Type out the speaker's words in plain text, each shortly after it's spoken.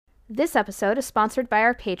This episode is sponsored by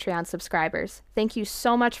our Patreon subscribers. Thank you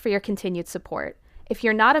so much for your continued support. If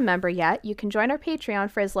you're not a member yet, you can join our Patreon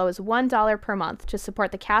for as low as $1 per month to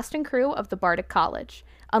support the cast and crew of the Bardic College.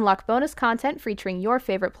 Unlock bonus content featuring your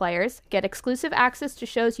favorite players, get exclusive access to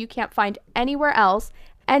shows you can't find anywhere else,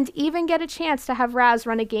 and even get a chance to have Raz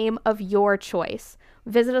run a game of your choice.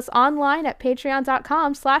 Visit us online at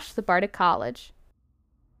patreon.com/thebardic-college.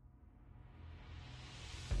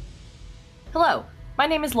 Hello, my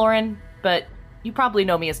name is Lauren, but you probably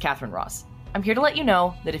know me as Catherine Ross. I'm here to let you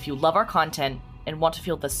know that if you love our content and want to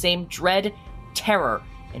feel the same dread, terror,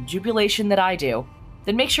 and jubilation that I do,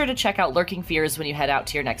 then make sure to check out Lurking Fears when you head out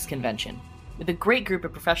to your next convention. With a great group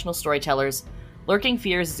of professional storytellers, Lurking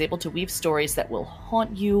Fears is able to weave stories that will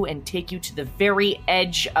haunt you and take you to the very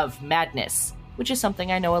edge of madness, which is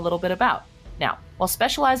something I know a little bit about. Now, while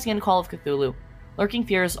specializing in Call of Cthulhu, Lurking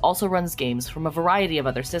Fears also runs games from a variety of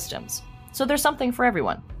other systems, so there's something for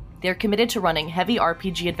everyone. They're committed to running heavy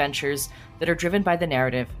RPG adventures that are driven by the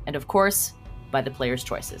narrative and, of course, by the player's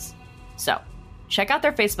choices. So, check out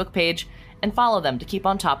their Facebook page and follow them to keep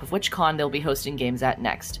on top of which con they'll be hosting games at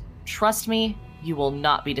next. Trust me, you will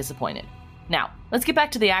not be disappointed. Now, let's get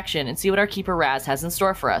back to the action and see what our Keeper Raz has in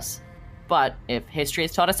store for us. But if history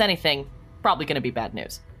has taught us anything, probably going to be bad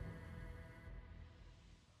news.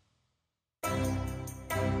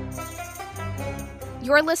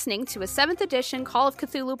 You're listening to a 7th edition Call of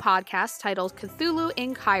Cthulhu podcast titled Cthulhu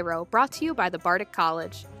in Cairo, brought to you by the Bardic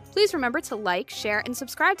College. Please remember to like, share, and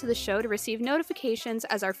subscribe to the show to receive notifications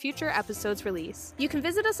as our future episodes release. You can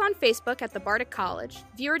visit us on Facebook at the Bardic College.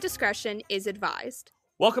 Viewer discretion is advised.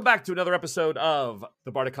 Welcome back to another episode of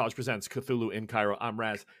the Bardic College Presents Cthulhu in Cairo. I'm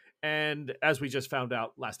Raz. And as we just found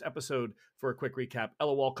out last episode, for a quick recap,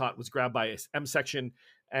 Ella Walcott was grabbed by M section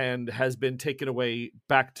and has been taken away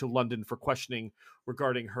back to London for questioning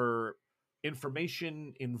regarding her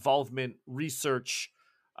information, involvement, research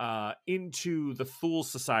into the Thule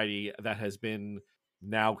Society that has been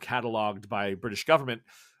now cataloged by British government.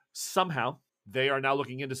 Somehow, they are now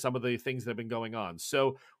looking into some of the things that have been going on.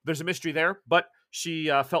 So there's a mystery there, but she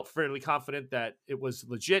felt fairly confident that it was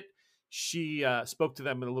legit. She spoke to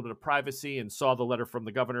them in a little bit of privacy and saw the letter from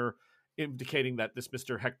the governor indicating that this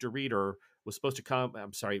Mr. Hector Reed was supposed to come.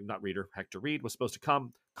 I'm sorry, not Reader. Hector Reed was supposed to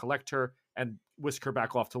come, collect her, and whisk her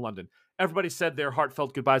back off to London. Everybody said their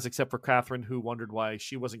heartfelt goodbyes except for Catherine, who wondered why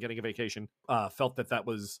she wasn't getting a vacation. Felt that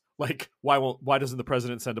was like, why doesn't the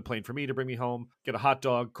president send a plane for me to bring me home, get a hot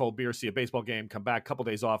dog, cold beer, see a baseball game, come back, couple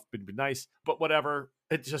days off, would be nice. But whatever.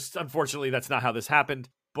 It just, unfortunately, that's not how this happened.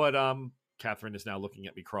 But Catherine is now looking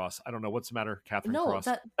at me cross. I don't know what's the matter, Catherine Cross.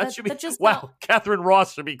 That should be just wow. Not... Catherine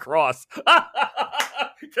Ross should be cross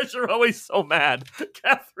because you're always so mad,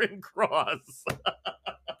 Catherine Cross.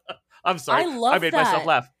 I'm sorry. I made myself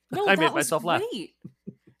laugh. No, I made myself laugh.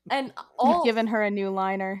 And You've given her a new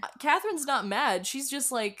liner. Catherine's not mad. She's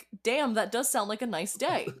just like, damn, that does sound like a nice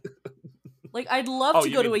day. Like, I'd love to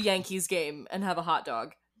go to a Yankees game and have a hot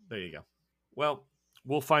dog. There you go. Well,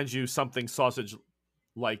 we'll find you something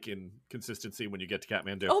sausage-like in consistency when you get to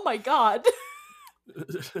Kathmandu. Oh my god.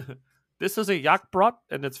 This is a yak brat,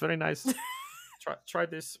 and it's very nice. Try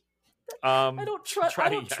this. I don't trust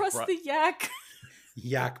the yak.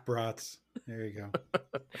 Yak brats. There you go.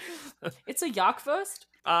 It's a yak first.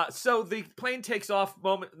 So the plane takes off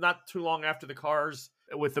not too long after the cars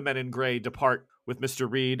with the men in gray depart with Mr.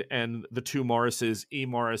 Reed and the two Morrises, E.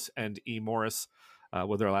 Morris and E. Morris,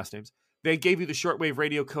 with their last names. They gave you the shortwave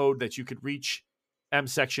radio code that you could reach M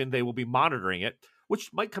section. They will be monitoring it,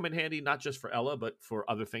 which might come in handy not just for Ella, but for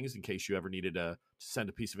other things in case you ever needed to send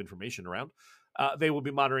a piece of information around. They will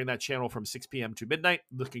be monitoring that channel from 6 p.m. to midnight,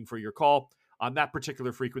 looking for your call on that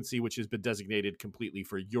particular frequency, which has been designated completely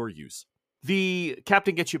for your use. The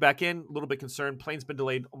captain gets you back in, a little bit concerned. Plane's been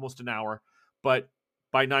delayed almost an hour, but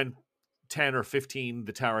by 9:10 or 15,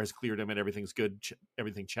 the tower has cleared him and everything's good.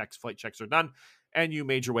 Everything checks, flight checks are done, and you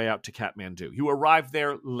made your way out to Kathmandu. You arrived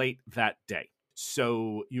there late that day.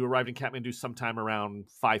 So you arrived in Kathmandu sometime around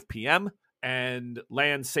 5 p.m. and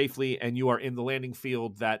land safely, and you are in the landing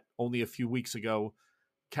field that only a few weeks ago,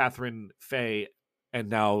 Catherine, Faye, and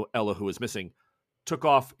now Ella, who is missing, took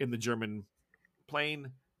off in the German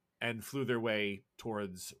plane and flew their way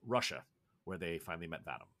towards Russia, where they finally met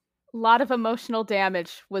Vadim. A lot of emotional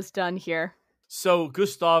damage was done here. So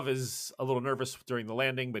Gustav is a little nervous during the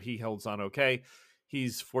landing, but he holds on okay.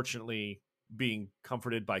 He's fortunately being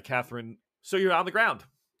comforted by Catherine. So you're on the ground.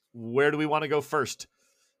 Where do we want to go first?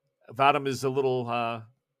 Vadim is a little...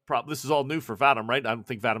 this is all new for Vadim, right? I don't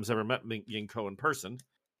think Vadim's ever met Yinko in person.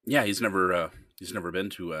 Yeah, he's never been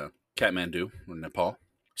to Kathmandu or Nepal.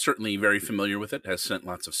 Certainly very familiar with it, has sent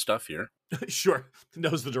lots of stuff here. Sure.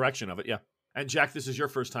 Knows the direction of it, yeah. And Jack, this is your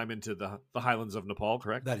first time into the highlands of Nepal,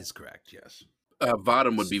 correct? That is correct, yes.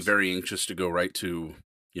 Vadam would be very anxious to go right to,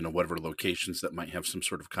 whatever locations that might have some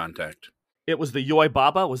sort of contact. It was the Yoi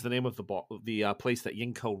Baba was the name of the place that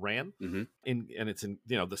Yinko ran, Mm-hmm. and it's in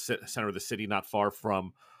the center of the city, not far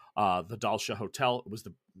from the Dalsha Hotel. It was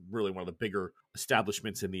really one of the bigger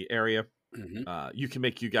establishments in the area. Mm-hmm. You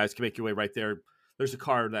guys can make your way right there. There's a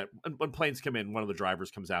car that when planes come in, one of the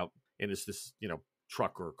drivers comes out and it's this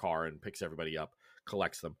truck or car and picks everybody up,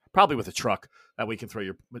 collects them, probably with a truck. That way you can throw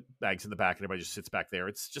your bags in the back and everybody just sits back there.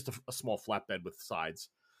 It's just a small flatbed with sides,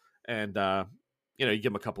 and you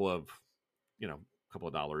give him a couple of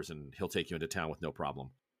dollars and he'll take you into town with no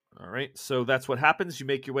problem. All right, so that's what happens. You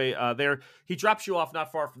make your way there. He drops you off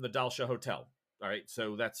not far from the Dalsha Hotel. All right,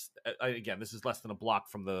 so that's again, this is less than a block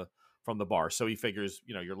from the bar. So he figures,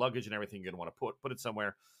 your luggage and everything, you're going to want to put it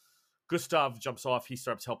somewhere. Gustav jumps off. He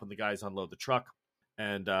starts helping the guys unload the truck.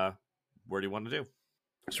 And where do you want to do?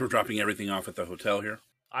 So we're dropping everything off at the hotel here?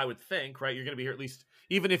 I would think, right? You're going to be here at least,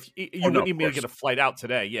 even if you wouldn't even get a flight out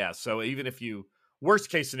today. Yeah. So even if worst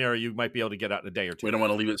case scenario, you might be able to get out in a day or two. We don't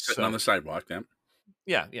want to leave it sitting on the sidewalk then.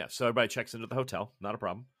 Yeah. Yeah. So everybody checks into the hotel. Not a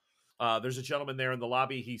problem. There's a gentleman there in the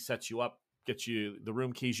lobby. He sets you up, gets you the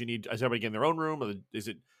room keys you need. Is everybody getting their own room? Or is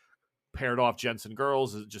it paired off gents and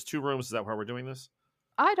girls? Is it just 2 rooms? Is that where we're doing this?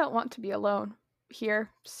 I don't want to be alone here,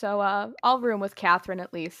 so I'll room with Catherine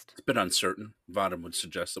at least. It's a bit uncertain. Vadam would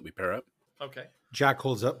suggest that we pair up. Okay. Jack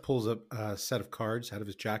pulls up a set of cards out of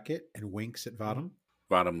his jacket and winks at Vadam.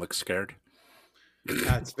 Vadam looks scared.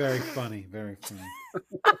 That's very funny. Very funny.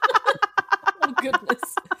 Oh, goodness.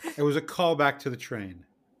 It was a callback to the train.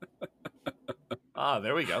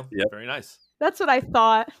 There we go. Yep. Very nice. That's what I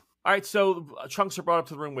thought. All right, so trunks are brought up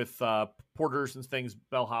to the room with porters and things,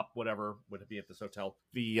 bellhop, whatever would it be at this hotel.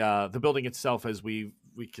 The building itself, as we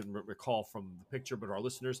can recall from the picture, but our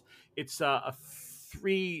listeners, it's a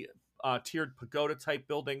 3-tiered pagoda type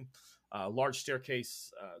building, large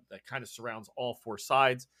staircase that kind of surrounds all 4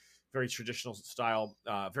 sides. Very traditional style,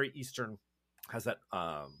 very Eastern, has that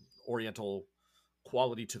Oriental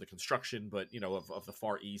quality to the construction, but of the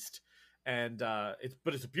Far East, and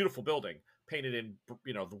it's a beautiful building. Painted in,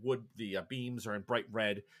 the wood, the beams are in bright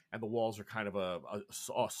red, and the walls are kind of a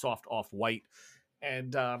soft off-white.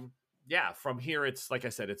 And from here, it's like I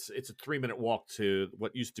said, it's a 3-minute walk to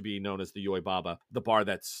what used to be known as the Yoi Baba, the bar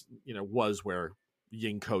that's was where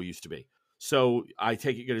Yinko used to be. So I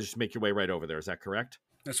take it you're gonna just make your way right over there. Is that correct?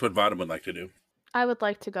 That's what Vadam would like to do. I would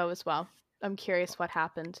like to go as well. I'm curious what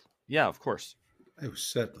happened. Yeah, of course. Oh,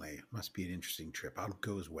 certainly. Must be an interesting trip. I'll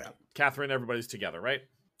go as well. Catherine, everybody's together, right?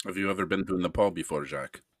 Have you ever been to Nepal before,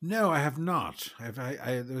 Jacques? No, I have not.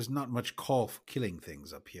 There's not much call for killing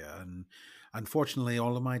things up here, and unfortunately,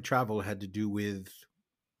 all of my travel had to do with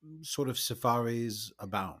sort of safaris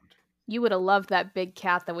abound. You would have loved that big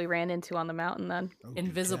cat that we ran into on the mountain then. Oh,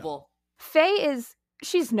 Invisible. Faye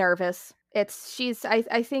she's nervous.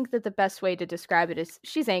 I think that the best way to describe it is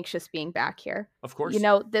she's anxious being back here. Of course.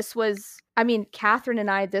 Catherine and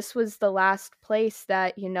I, this was the last place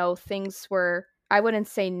that, things were, I wouldn't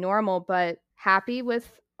say normal, but happy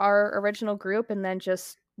with our original group. And then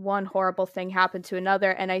just one horrible thing happened to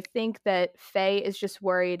another. And I think that Faye is just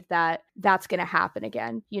worried that that's going to happen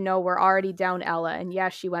again. We're already down Ella. And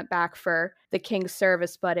yes, she went back for the King's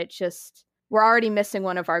service, but we're already missing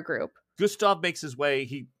one of our group. Gustav makes his way.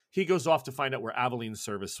 He goes off to find out where Aveline's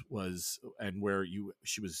service was and where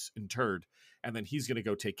she was interred. And then he's going to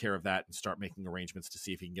go take care of that and start making arrangements to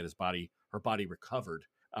see if he can get her body recovered.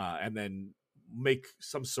 And then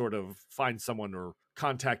find someone or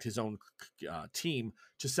contact his own team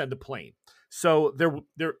to send a plane. So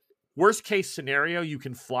their worst case scenario, you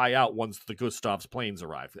can fly out once the Gustav's planes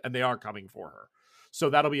arrive, and they are coming for her. So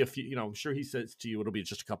that'll be a few, I'm sure he says to you, it'll be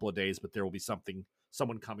just a couple of days, but there will be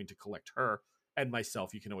someone coming to collect her and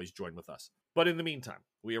myself. You can always join with us. But in the meantime,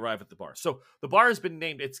 we arrive at the bar. So the bar has been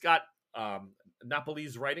named. It's got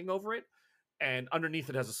Nepalese writing over it, and underneath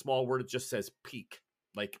it has a small word. It just says Peak,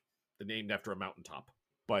 like named after a mountaintop.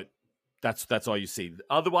 But that's all you see.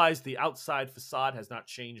 Otherwise, the outside facade has not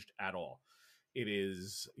changed at all. It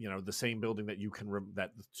is, the same building that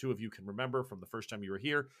that the two of you can remember from the first time you were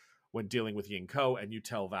here when dealing with Yinko, and you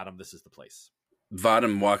tell Vadam this is the place.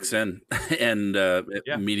 Vadam walks in and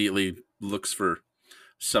immediately looks for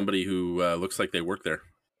somebody who looks like they work there.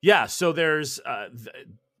 Yeah, so there's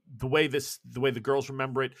the way the girls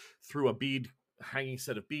remember it, through a hanging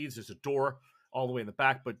set of beads. There's a door all the way in the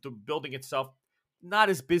back, but the building itself, not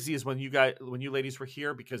as busy as when you ladies were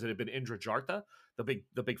here, because it had been Indra Jartha,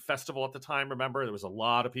 the big festival at the time. Remember, there was a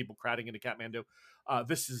lot of people crowding into Kathmandu.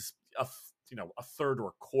 This is a third or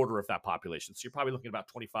a quarter of that population, so you're probably looking at about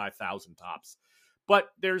 25,000 tops. But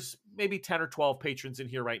there's maybe 10 or 12 patrons in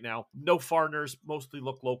here right now. No foreigners, mostly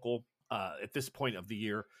look local at this point of the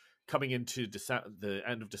year, coming into the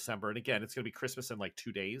end of December. And again, it's going to be Christmas in like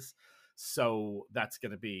 2 days. So that's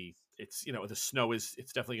going to be, the snow it's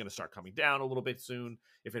definitely going to start coming down a little bit soon,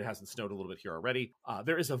 if it hasn't snowed a little bit here already.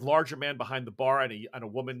 There is a larger man behind the bar and a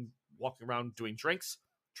woman walking around doing drinks,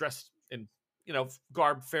 dressed in,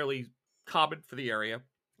 garb fairly common for the area.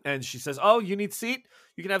 And she says, "Oh, you need seat?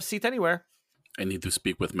 You can have a seat anywhere." I need to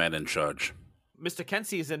speak with man in charge. Mr.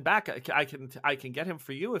 Kensi is in back. I can get him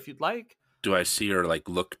for you if you'd like. Do I see her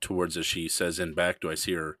look towards, as she says, in back? Do I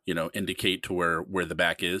see her, indicate to where the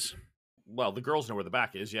back is? Well, the girls know where the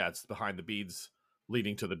back is. Yeah, it's behind the beads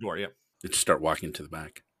leading to the door. Yeah. Let's start walking to the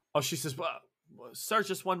back. Oh, she says, "Well, sir,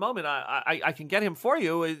 just one moment. I can get him for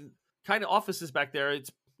you. Kind of offices back there. It's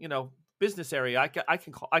business area. I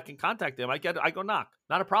can contact him. I go knock.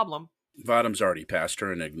 Not a problem." Vadam's already past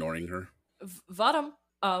her and ignoring her. Vadam.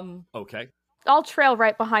 Okay. I'll trail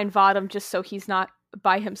right behind Vadam just so he's not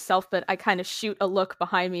by himself, but I kind of shoot a look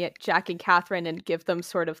behind me at Jack and Catherine and give them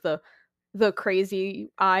sort of the crazy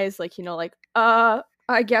eyes,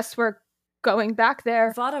 I guess we're going back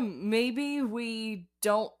there. Vadam, maybe we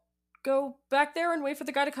don't go back there and wait for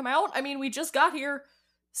the guy to come out? I mean, we just got here.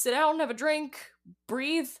 Sit down, have a drink,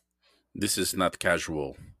 breathe. This is not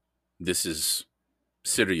casual. This is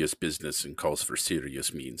serious business and calls for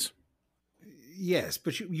serious means. Yes,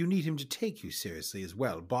 but you need him to take you seriously as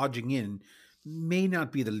well. Barging in may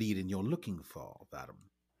not be the lead in you're looking for,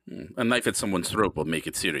 Vadam. A knife at someone's throat will make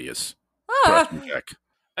it serious. Check.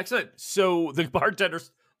 Excellent. So the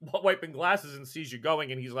bartender's wiping glasses and sees you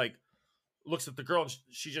going, and he's like, looks at the girl, and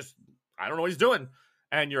she just, I don't know what he's doing.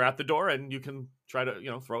 And you're at the door, and you can try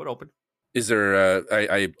to, throw it open. Is there,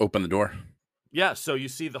 I open the door. Yeah, so you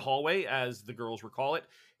see the hallway, as the girls recall it.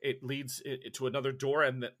 It leads to another door,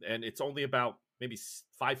 and it's only about maybe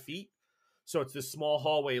 5 feet. So it's this small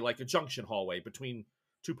hallway, like a junction hallway between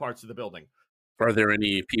two parts of the building. Are there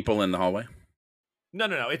any people in the hallway? No.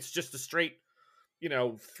 It's just a straight,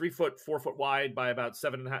 3 foot, 4 foot wide by about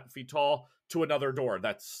 7.5 feet tall to another door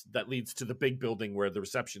that leads to the big building where the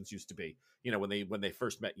receptions used to be. When they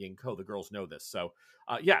first met Yinko, the girls know this. So,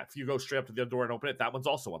 if you go straight up to the door and open it, that one's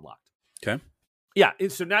also unlocked. Okay. Yeah.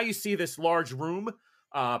 So now you see this large room,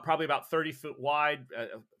 probably about 30 foot wide,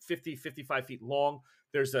 55 feet long.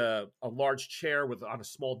 There's a large chair on a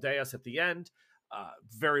small dais at the end.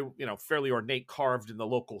 Very, fairly ornate, carved in the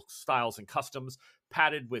local styles and customs,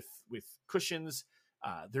 padded with cushions.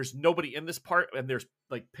 There's nobody in this part, and there's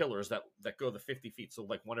pillars that go the 50 feet, so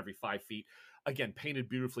one every 5 feet. Again, painted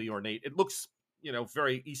beautifully ornate. It looks,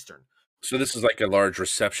 very Eastern. So this is like a large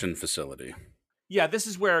reception facility. Yeah, this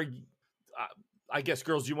is where, I guess,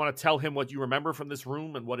 girls, do you want to tell him what you remember from this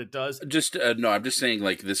room and what it does? Just, no, I'm just saying,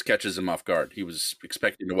 this catches him off guard. He was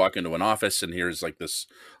expecting to walk into an office, and here's, this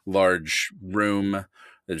large room.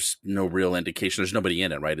 There's no real indication. There's nobody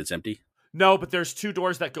in it, right? It's empty? No, but there's 2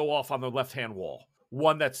 doors that go off on the left-hand wall.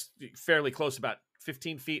 One that's fairly close, about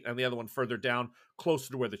 15 feet, and the other one further down,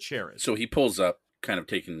 closer to where the chair is. So he pulls up, kind of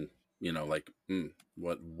taking,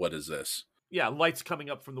 what is this? Yeah, lights coming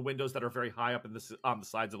up from the windows that are very high up on the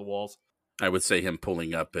sides of the walls. I would say him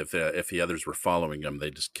pulling up, if the others were following him, they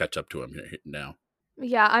just catch up to him now.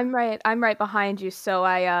 Yeah, I'm right behind you, so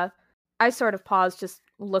I sort of pause, just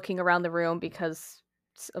looking around the room because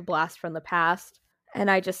it's a blast from the past. And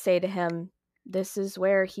I just say to him, this is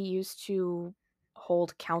where he used to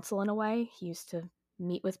hold council in a way. He used to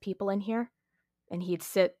meet with people in here, and he'd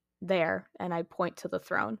sit there, and I point to the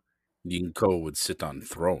throne. Yinko would sit on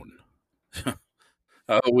throne.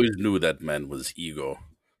 I always knew that man was ego.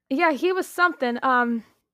 Yeah, he was something.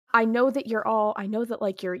 I know that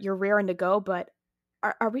you're raring to go, but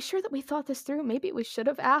are we sure that we thought this through? Maybe we should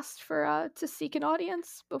have asked for to seek an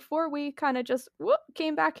audience before we kind of just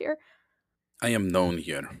came back here. I am known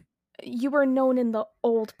here. You were known in the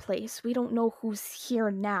old place. We don't know who's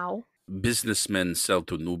here now. Businessmen sell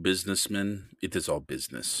to new businessmen. It is all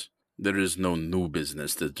business. There is no new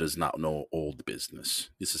business that does not know old business.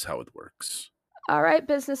 This is how it works. All right,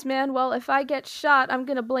 businessman. Well, if I get shot, I'm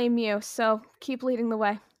going to blame you, so keep leading the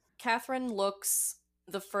way. Catherine looks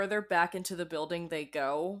the further back into the building they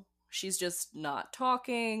go. She's just not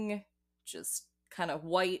talking, just kind of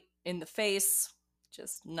white in the face,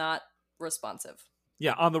 just not responsive.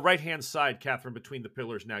 Yeah, on the right-hand side, Catherine, between the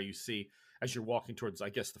pillars now you see, as you're walking towards, I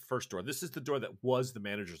guess, the first door. This is the door that was the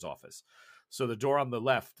manager's office. So the door on the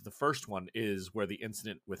left, the first one, is where the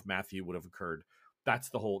incident with Matthew would have occurred. That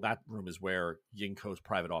room is where Yinko's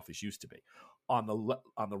private office used to be. On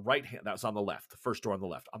the right hand, that was on the left, the first door on the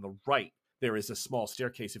left. On the right, there is a small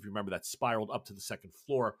staircase, if you remember, that spiraled up to the second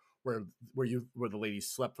floor where the ladies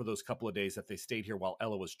slept for those couple of days that they stayed here while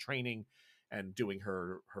Ella was training and doing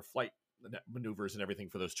her flight maneuvers and everything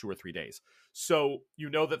for those 2 or 3 days. So you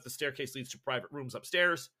know that the staircase leads to private rooms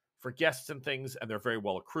upstairs for guests and things, and they're very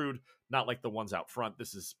well accrued, not like the ones out front.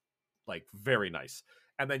 This is like very nice.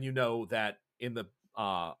 And then you know that in the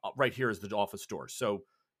right here is the office door. So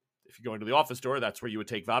if you go into the office door, that's where you would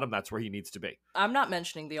take Vadim. That's where he needs to be. I'm not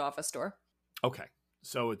mentioning the office door. Okay.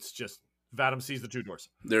 So it's just Vadim sees the 2 doors.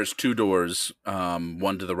 There's 2 doors,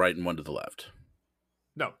 one to the right and one to the left.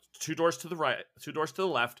 No, 2 doors to the right, 2 doors to the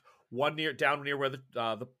left, one down near where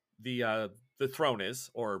the throne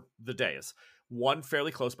is, or the dais. One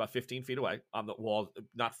fairly close, about 15 feet away on the wall,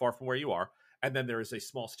 not far from where you are. And then there is a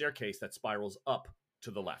small staircase that spirals up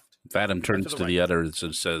to the left. Vadim turns to right. the others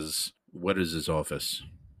and says, "What is his office?"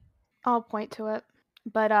 I'll point to it.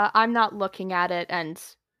 But I'm not looking at it, and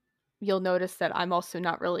you'll notice that I'm also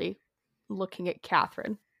not really looking at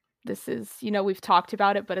Catherine. This is, we've talked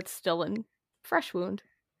about it, but it's still in fresh wound.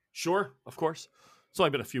 Sure, of course. It's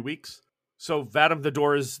only been a few weeks. So Vadim, the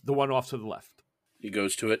door is the one off to the left. He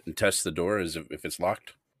goes to it and tests the door as if it's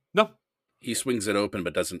locked. No. He swings it open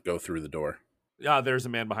but doesn't go through the door. There's a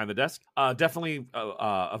man behind the desk. Definitely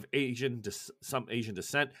of some Asian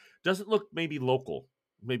descent. Doesn't look maybe local.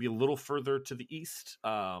 Maybe a little further to the east.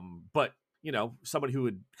 But, somebody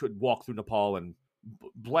who could walk through Nepal and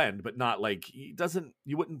blend, but not like you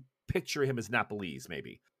wouldn't picture him as Nepalese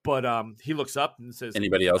maybe. But he looks up and says,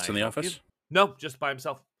 "Anybody else in the office?" No, just by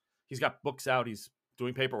himself. He's got books out. He's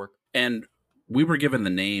doing paperwork. And we were given the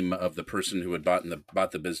name of the person who had bought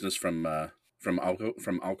the business from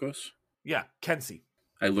Alcos. Yeah, Kensi.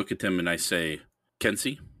 I look at him and I say,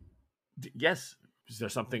 "Kensi?" Yes. Is there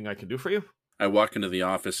something I can do for you? I walk into the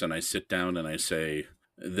office and I sit down and I say,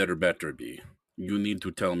 "There better be. You need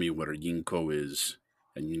to tell me where Yinko is,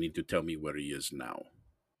 and you need to tell me where he is now."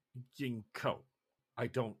 Yinko.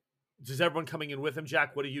 Is everyone coming in with him,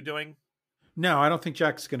 Jack? What are you doing? No, I don't think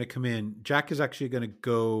Jack's going to come in. Jack is actually going to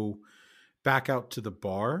go back out to the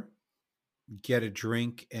bar, get a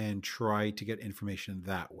drink, and try to get information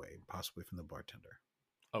that way, possibly from the bartender.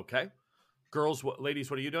 Okay.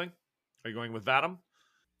 Ladies, what are you doing? Are you going with Vadim?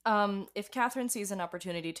 If Catherine sees an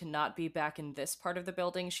opportunity to not be back in this part of the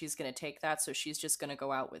building, she's going to take that, so she's just going to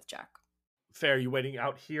go out with Jack. Fair. Are you waiting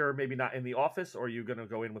out here, maybe not in the office, or are you going to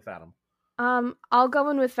go in with Vadim? I'll go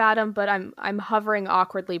in with Vadim, but I'm hovering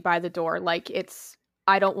awkwardly by the door, like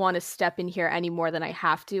I don't want to step in here any more than I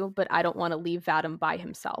have to, but I don't want to leave Vadim by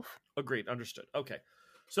himself. Agreed. Understood. Okay.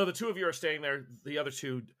 So the 2 of you are staying there. The other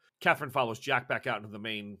 2, Catherine follows Jack back out into the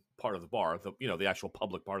main part of the bar, the actual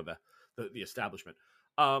public part of the establishment.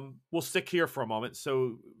 We'll stick here for a moment.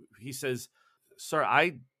 So he says, "Sir,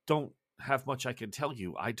 I don't have much I can tell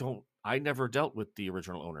you. I never dealt with the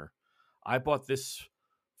original owner. I bought this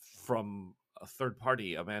from a third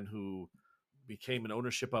party, a man who became an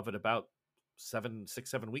ownership of it about 7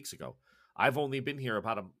 weeks ago. I've only been here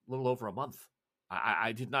about a little over a month.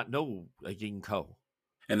 I did not know a Yinko."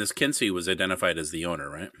 And this Kensi was identified as the owner,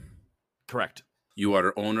 right? Correct. You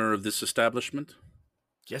are owner of this establishment?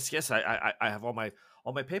 Yes. I have all my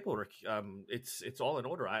paperwork. It's all in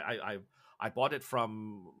order. I bought it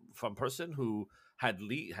from person who had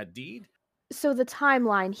deed. So the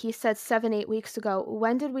timeline, he said 7-8 weeks ago.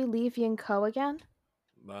 When did we leave Yinko again?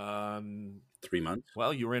 3 months.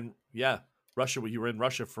 Well, you were in Russia. You were in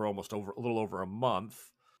Russia for a little over a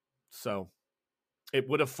month. So it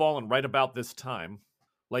would have fallen right about this time.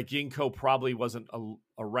 Like Yinko probably wasn't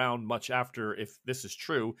around much after. If this is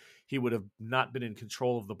true, he would have not been in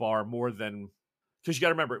control of the bar more than, because you got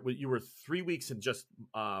to remember, you were 3 weeks in just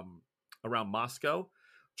around Moscow,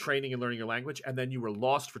 training and learning your language, and then you were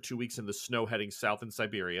lost for 2 weeks in the snow heading south in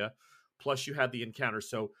Siberia. Plus, you had the encounter.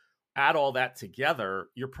 So add all that together,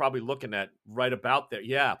 you're probably looking at right about there.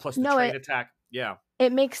 Yeah. Plus the train attack. Yeah.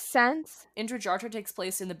 It makes sense. Indrajarta takes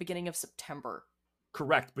place in the beginning of September.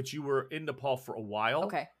 Correct, but you were in Nepal for a while.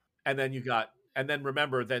 Okay. And then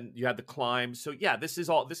remember, then you had the climb. So yeah, this is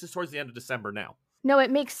towards the end of December now. No, it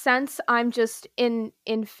makes sense. I'm just in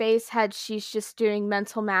Faye's head, she's just doing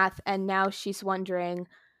mental math, and now she's wondering,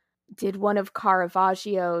 did one of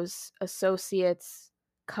Caravaggio's associates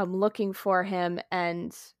come looking for him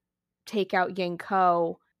and take out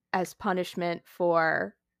Yinko as punishment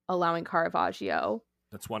for allowing Caravaggio?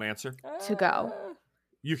 That's one answer. To go.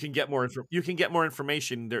 You can get more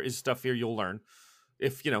information. There is stuff here you'll learn.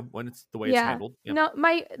 if when it's the way it's handled. Yeah. No,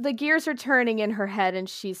 the gears are turning in her head, and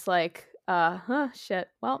she's like, shit.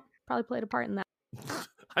 Well, probably played a part in that.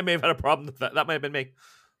 I may have had a problem with that. That might have been me.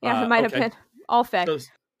 Yeah, it might have been. All fair. So,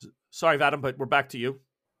 sorry, Vadim, but we're back to you.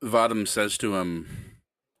 Vadim says to him,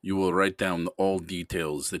 "You will write down all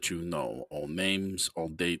details that you know, all names, all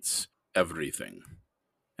dates, everything.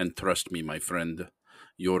 And trust me, my friend,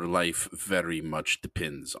 your life very much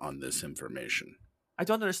depends on this information." I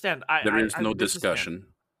don't understand. There is no discussion.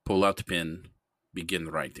 Pull out pen, begin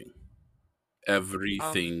writing.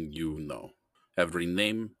 Everything you know. Every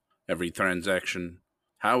name, every transaction.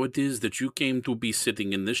 How it is that you came to be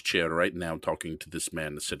sitting in this chair right now talking to this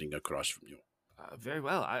man sitting across from you. Very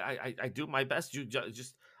well. I do my best. You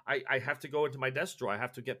just I have to go into my desk drawer. I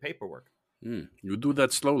have to get paperwork. You do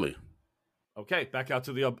that slowly. Okay, back out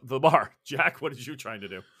to the bar. Jack, what is you trying to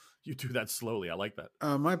do? You do that slowly. I like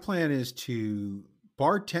that. My plan is to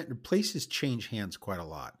places change hands quite a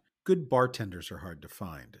lot. Good bartenders are hard to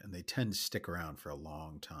find, and they tend to stick around for a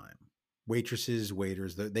long time. Waitresses,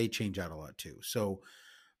 waiters, they change out a lot too. So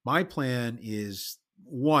my plan is,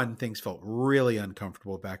 one, things felt really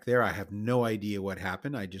uncomfortable back there. I have no idea what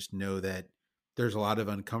happened. I just know that there's a lot of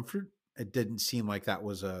uncomfort. It didn't seem like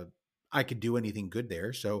I could do anything good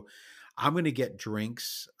there. So I'm going to get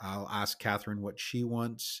drinks. I'll ask Catherine what she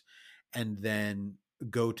wants, and then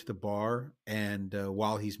go to the bar. And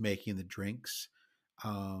while he's making the drinks,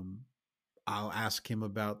 I'll ask him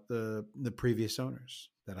about the previous owners,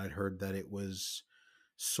 that I'd heard that it was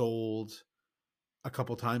sold a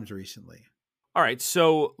couple times recently. All right,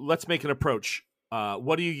 so let's make an approach.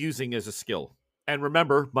 What are you using as a skill? And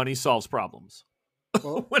remember, money solves problems.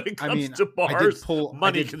 Well, when it comes to bars,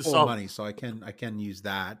 money can solve money, so I can use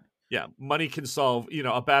that. Yeah, money can solve.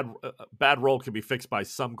 A bad roll can be fixed by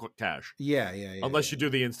some cash. Yeah. Unless you do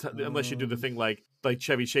the thing like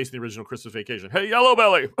Chevy Chase in the original Christmas Vacation. Hey, Yellow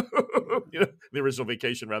Belly. The original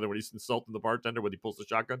Vacation, rather, when he's insulting the bartender when he pulls the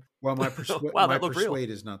shotgun. Well, my persuade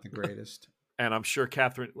is not the greatest. And I'm sure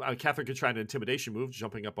Catherine could try an intimidation move,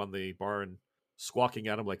 jumping up on the bar and squawking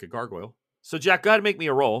at him like a gargoyle. So Jack, go ahead and make me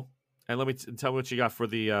a roll, and let me tell me what you got for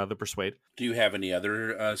the persuade. Do you have any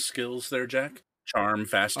other skills there, Jack? Charm,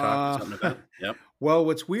 fast talk, something like that? Yep. Well,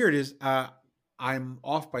 what's weird is I'm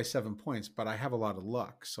off by 7 points, but I have a lot of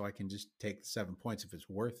luck, so I can just take the 7 points if it's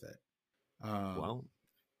worth it. Well,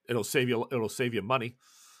 it'll save you money.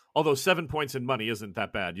 Although 7 points in money isn't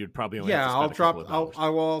that bad. You'd probably only have to spend a couple of dollars. I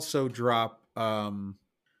will also drop.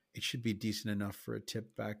 It should be decent enough for a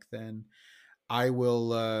tip back then. I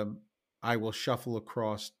will shuffle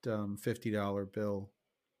across $50 bill.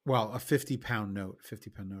 Well, a 50-pound note.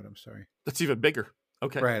 50-pound note. I'm sorry. That's even bigger.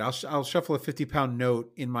 Okay. Right. I'll shuffle a 50-pound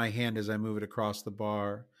note in my hand as I move it across the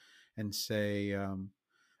bar, and say,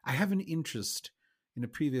 I have an interest in a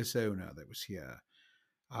previous owner that was here.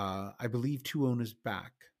 I believe 2 owners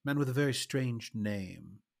back. Man with a very strange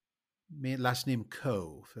name. Last name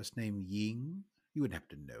Ko, first name Ying. You wouldn't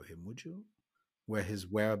happen to know him, would you? Where his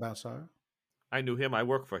whereabouts are? I knew him. I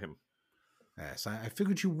work for him. Yes, I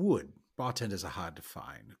figured you would. Bartenders are hard to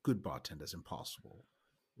find. Good bartenders, impossible.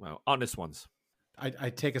 Well, honest ones. I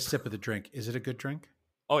take a sip of the drink. Is it a good drink?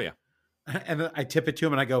 Oh, yeah. And then I tip it to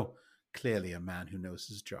him and I go, clearly a man who knows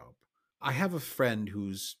his job. I have a friend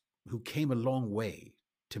who came a long way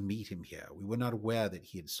to meet him here. We were not aware that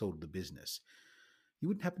he had sold the business. You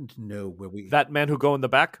wouldn't happen to know where That man who go in the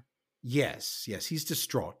back? Yes. He's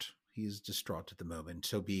distraught. He's distraught at the moment,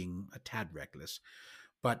 so being a tad reckless.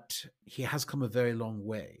 But he has come a very long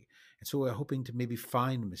way. And so we're hoping to maybe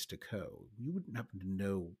find Mr. Ko. You wouldn't happen to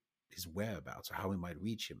know his whereabouts or how we might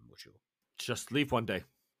reach him, would you? Just leave one day.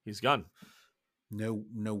 He's gone. No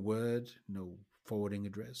word, no forwarding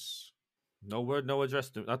address. No word, no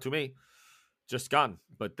address. Not to me. Just gone.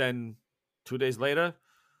 But then 2 days later,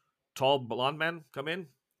 tall blonde man come in.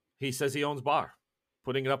 He says he owns bar,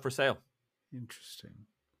 putting it up for sale. Interesting.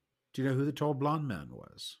 Do you know who the tall blonde man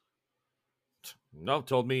was? No,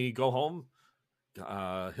 told me go home.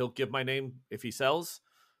 He'll give my name if he sells.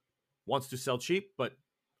 Wants to sell cheap, but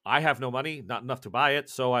I have no money, not enough to buy it,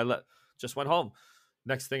 so I just went home.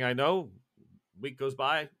 Next thing I know, week goes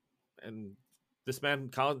by, and this man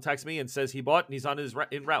contacts me and says he bought, and he's on his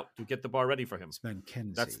en route to get the bar ready for him. This man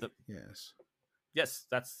Kenzie. Yes,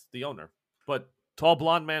 that's the owner. But tall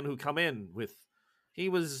blonde man who come in he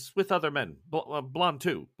was with other men, blonde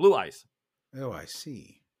too, blue eyes. Oh, I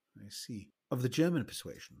see. Of the German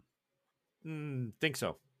persuasion. Think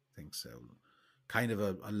so. Kind of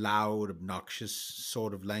a loud, obnoxious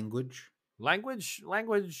sort of language. Language,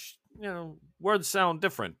 words sound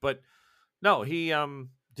different, but no, he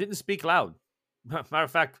didn't speak loud. Matter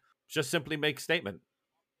of fact, just simply make statement.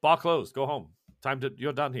 Bar closed, go home.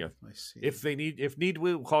 You're done here. I see. If need,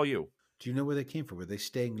 we'll call you. Do you know where they came from? Were they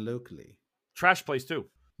staying locally? Trash place too.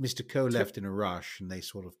 Mr. Coe left in a rush, and they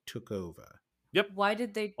sort of took over. Yep. Why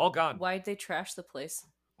did they all gone? Why did they trash the place?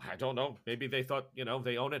 I don't know. Maybe they thought,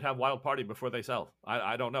 they own it, have wild party before they sell.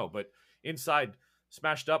 I don't know. But inside,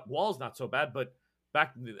 smashed up. Walls not so bad, but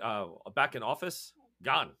back in office,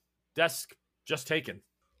 gone. Desk just taken.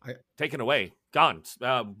 Taken away. Gone.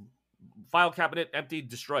 File cabinet emptied,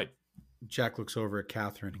 destroyed. Jack looks over at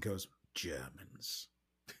Catherine and goes, Germans.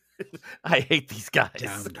 I hate these guys.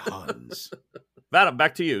 Damned Huns. Madam,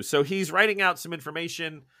 back to you. So he's writing out some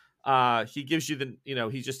information. He gives you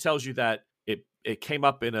he just tells you that it came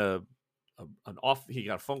up in he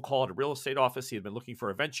got a phone call at a real estate office. He had been looking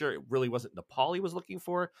for a venture. It really wasn't Nepal he was looking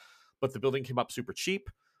for, but the building came up super cheap.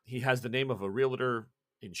 He has the name of a realtor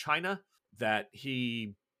in China that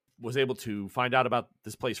he was able to find out about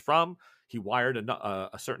this place from. He wired a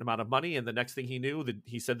certain amount of money, and the next thing he knew,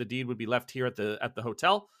 he said the deed would be left here at the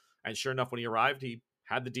hotel. And sure enough, when he arrived, he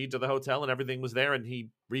had the deed to the hotel and everything was there, and he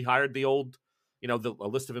rehired the old, a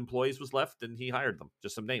list of employees was left, and he hired them,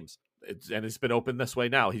 just some names. It's been open this way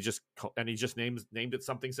now. He just named it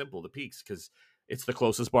something simple, the Peaks, because it's the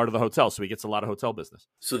closest bar to the hotel, so he gets a lot of hotel business.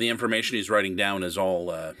 So the information he's writing down is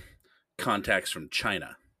all contacts from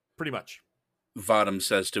China. Pretty much. Vadam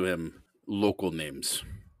says to him, local names.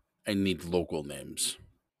 I need local names.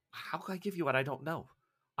 How can I give you what I don't know?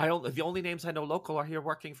 The only names I know local are here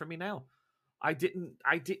working for me now. I didn't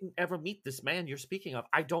ever meet this man you're speaking of.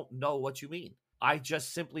 I don't know what you mean. I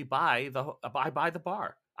just simply buy the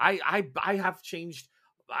bar. I have changed.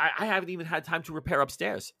 I haven't even had time to repair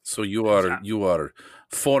upstairs. So you are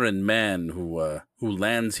foreign man who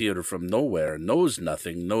lands here from nowhere, knows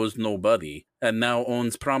nothing, knows nobody, and now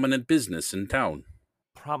owns prominent business in town.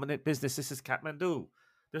 Prominent business. This is Kathmandu.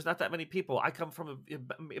 There's not that many people. I come from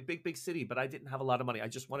a big city, but I didn't have a lot of money. I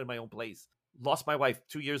just wanted my own place. Lost my wife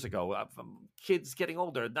 2 years ago. Kids getting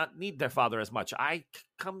older, not need their father as much. I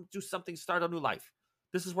come do something, start a new life.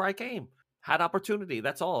 This is where I came. Had opportunity.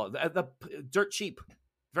 That's all. The dirt cheap.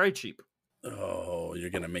 Very cheap. Oh, you're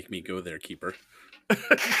going to make me go there, Keeper.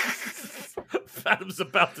 Phantom's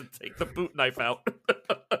about to take the boot knife out.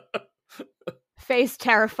 Face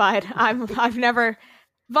terrified. I've never...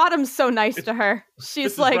 Vadam's so nice to her.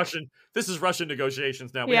 She's this is Russian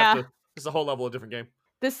negotiations now. This is a whole level of different game.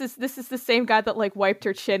 This is the same guy that wiped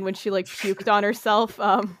her chin when she puked on herself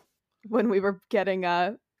when we were getting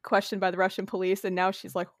questioned by the Russian police, and now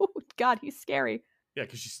she's like, oh God, he's scary. Yeah,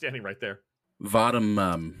 because she's standing right there.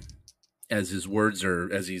 Vadam, as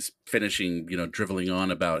he's finishing, driveling on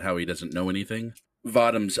about how he doesn't know anything,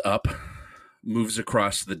 Vadam's up, moves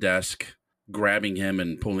across the desk, grabbing him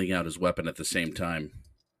and pulling out his weapon at the same time.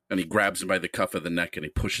 And he grabs him by the cuff of the neck and he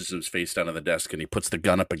pushes his face down on the desk and he puts the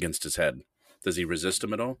gun up against his head. Does he resist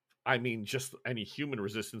him at all? I mean, just any human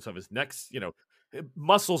resistance of his neck's,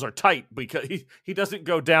 muscles are tight because he doesn't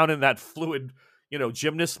go down in that fluid,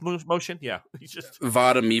 gymnast motion. Yeah, he's just...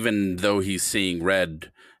 Vadam, even though he's seeing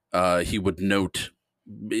red, he would note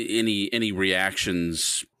any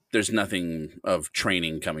reactions. There's nothing of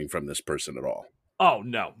training coming from this person at all. Oh,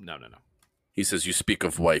 no. He says, you speak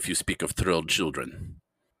of wife, you speak of thrilled children.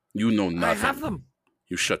 You know nothing. I have them.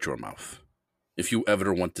 You shut your mouth. If you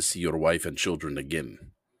ever want to see your wife and children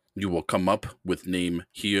again, you will come up with name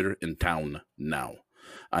here in town now.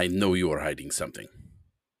 I know you are hiding something.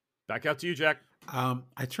 Back out to you, Jack.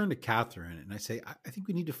 I turn to Catherine and I say, I think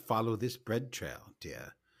we need to follow this bread trail,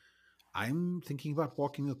 dear. I'm thinking about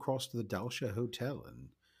walking across to the Dalsha Hotel and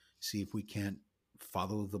see if we can't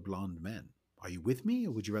follow the blonde men. Are you with me,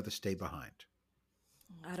 or would you rather stay behind?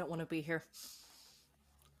 I don't want to be here.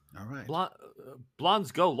 All right.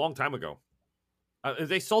 Blondes go a long time ago.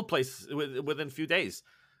 They sold place within a few days.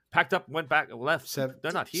 Packed up, went back, left.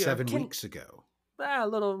 They're not here. 7 weeks ago. A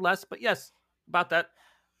little less, but yes, about that.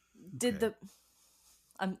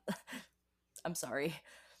 I'm sorry.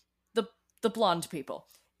 The blonde people.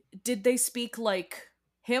 Did they speak like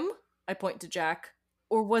him? I point to Jack.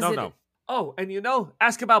 Or was it... No. Oh, and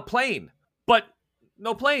ask about plane. But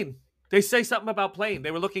no plane. They say something about plane.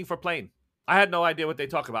 They were looking for plane. I had no idea what they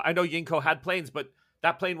talk about. I know Yinko had planes, but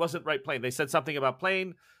that plane wasn't right plane. They said something about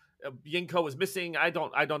plane. Yinko was missing. I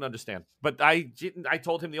don't understand. But I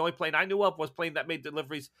told him the only plane I knew of was plane that made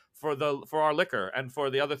deliveries for our liquor and for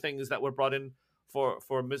the other things that were brought in for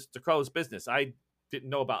Mr. Crow's business. I didn't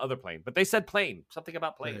know about other plane, but they said plane. Something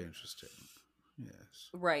about plane. Very interesting. Yes.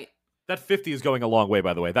 Right. That 50 is going a long way,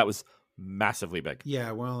 by the way. That was massively big.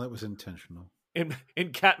 Yeah, well, that was intentional. In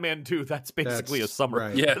Catman 2, that's basically a summer.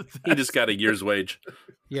 Right. Yeah, he just got a year's wage.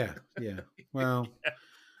 Yeah. Well,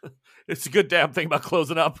 It's a good damn thing about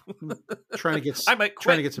closing up. trying to get I might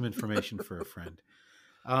trying to quit. get some information for a friend.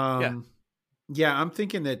 Yeah. Yeah, I'm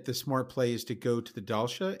thinking that the smart play is to go to the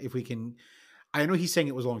Dalsha if we can. I know he's saying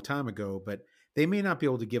it was a long time ago, but they may not be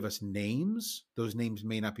able to give us names. Those names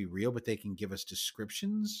may not be real, but they can give us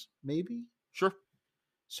descriptions, maybe. Sure.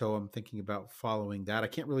 So I'm thinking about following that. I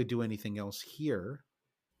can't really do anything else here.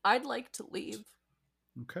 I'd like to leave.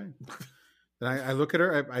 Okay. Then I look at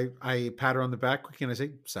her, I pat her on the back quickly, and I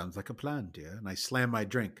say, "Sounds like a plan, dear." And I slam my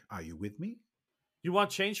drink. Are you with me? You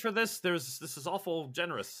want change for this? This is awful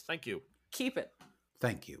generous. Thank you. Keep it.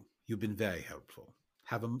 Thank you. You've been very helpful.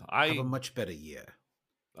 Have a much better year.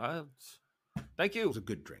 Thank It you. was a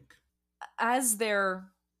good drink. As they're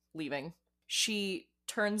leaving, she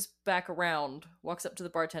turns back around, walks up to the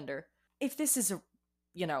bartender. If this is a,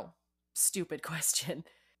 stupid question,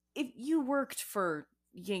 if you worked for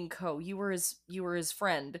Yingko, you were his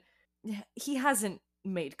friend. He hasn't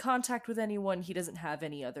made contact with anyone. He doesn't have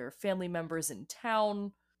any other family members in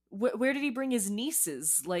town. Where did he bring his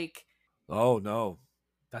nieces? Like, Oh no,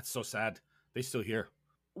 that's so sad. They still here.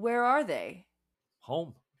 where are they?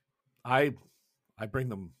 Home. I bring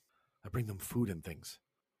them food and things.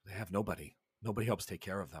 They have nobody. Nobody helps take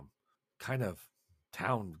care of them. Kind of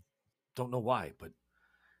town. Don't know why, but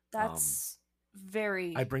That's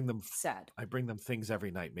very I bring them sad. I bring them things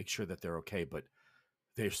every night, make sure that they're okay, but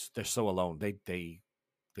they're so alone. They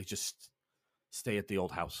just stay at the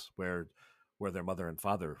old house where their mother and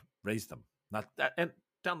father raised them. Not that, and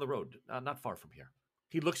down the road, not far from here.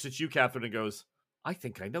 He looks at you, Catherine, and goes, "I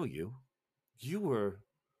think I know you. You were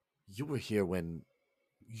here when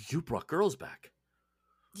you brought girls back."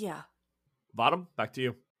 Yeah. Bottom, back to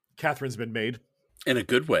you. Catherine's been made. In a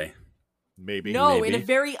good way. Maybe. No, maybe. in a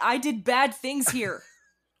very I did bad things here.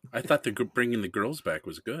 I thought bringing the girls back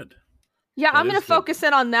was good. Yeah, That I'm going is to good. focus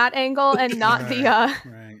in on that angle and not the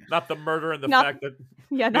Right. Not the murder and the Not- fact that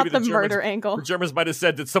not maybe the Germans- murder angle. The Germans might have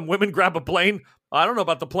said, "Did some women grab a plane?" I don't know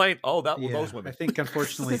about the plane. Oh, that were Yeah, those women. I think,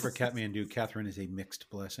 unfortunately for Kathmandu, Catherine is a mixed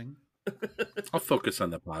blessing. I'll focus on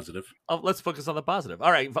the positive. Let's focus on the positive.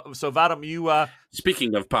 All right. So Vadam, you.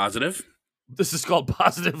 Speaking of positive, This is called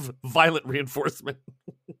positive violent reinforcement.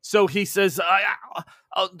 So he says,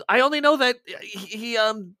 I only know that he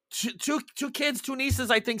two kids, two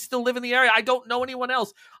nieces, I think, still live in the area. I don't know anyone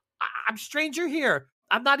else. I'm stranger here.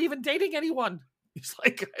 I'm not even dating anyone. He's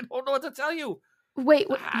like, I don't know what to tell you. Wait,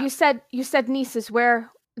 you said nieces.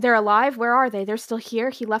 Where they're alive? Where are they? They're still here?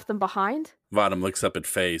 He left them behind? Vadam looks up at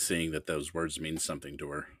Faye, seeing that those words mean something to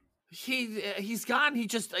her. He's gone.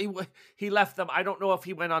 He left them. I don't know if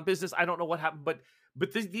he went on business. I don't know what happened, but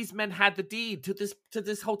these men had the deed to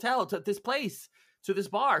this hotel, to this place, to this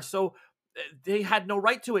bar. So they had no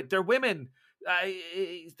right to it. They're women.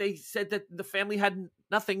 They said that the family had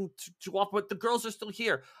nothing to offer, but the girls are still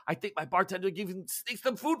here. I think my bartender even sneaks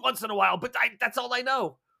them food once in a while, but that's all I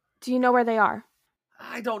know. Do you know where they are?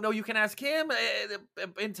 I don't know. You can ask him.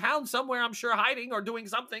 In town somewhere, I'm sure, hiding or doing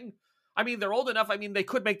something. I mean, they're old enough. I mean, they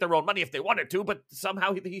could make their own money if they wanted to, but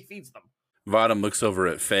somehow he feeds them. Vadam looks over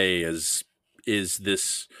at Faye as is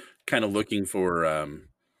this kind of looking for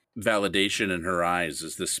validation in her eyes.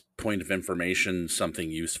 Is this point of information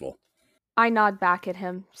something useful? I nod back at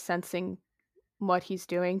him, sensing what he's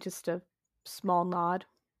doing, just a small nod.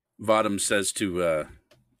 Vadam says to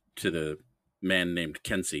the man named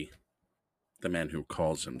Kensi, the man who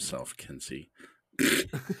calls himself Kensi.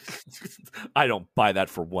 I don't buy that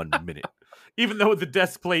for 1 minute. Even though the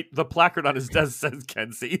desk plate, the placard on his desk says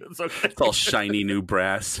Kensi. It's okay. It's all shiny new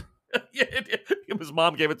brass. Yeah, his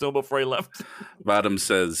mom gave it to him before he left. Vadam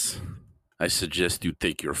says, I suggest you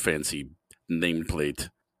take your fancy nameplate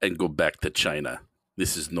and go back to China.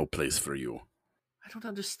 This is no place for you. I don't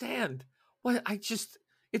understand.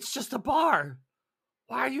 It's just a bar.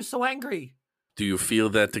 Why are you so angry? Do you feel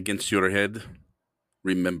that against your head?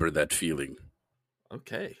 Remember that feeling.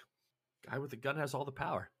 Okay. Guy with the gun has all the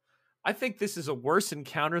power. I think this is a worse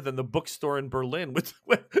encounter than the bookstore in Berlin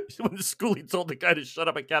when the schoolie told the guy to shut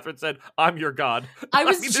up and Catherine said, "I'm your god." I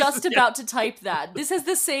was mean, just about to type that. This has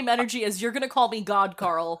the same energy as "You're gonna call me God,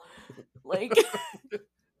 Carl." Like,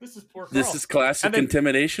 This is poor Carl. This is classic And then-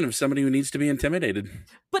 intimidation of somebody who needs to be intimidated.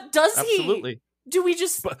 but does he? Absolutely. Do we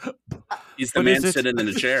just? He's the But man is it- sitting in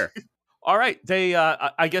a chair. All right. They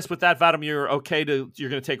I guess with that, Vadam, you're going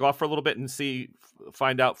to take off for a little bit and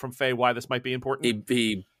find out from Faye why this might be important.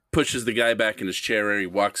 He pushes the guy back in his chair. He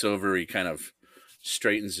walks over. He kind of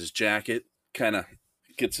straightens his jacket, kind of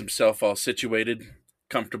gets himself all situated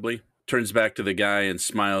comfortably, turns back to the guy and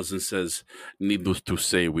smiles and says, "Needless to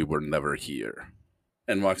say, we were never here,"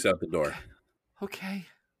 and walks out the door. Okay.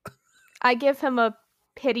 I give him a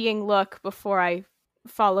pitying look before I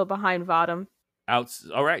follow behind Vadam.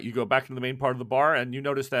 All right, you go back into the main part of the bar, and you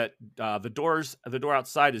notice that the door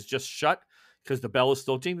outside is just shut because the bell is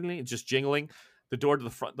still jingling. It's just jingling. The door to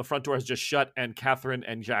the front door is just shut, and Catherine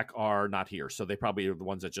and Jack are not here, so they probably are the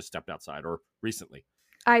ones that just stepped outside or recently.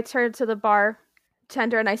 I turn to the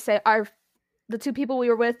bartender and I say, "Are the two people we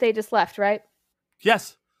were with? They just left, right?"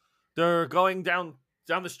 Yes, they're going down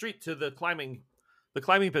the street to the climbing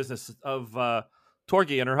business of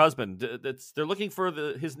Torgi and her husband. They're looking for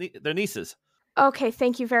their nieces. Okay,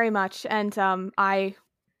 thank you very much. And I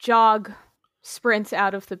sprint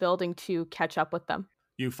out of the building to catch up with them.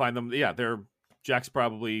 You find them. Yeah, Jack's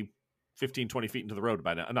probably 15, 20 feet into the road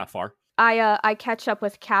by now. Not far. I catch up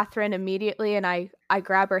with Catherine immediately, and I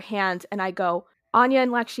grab her hand and I go, "Anya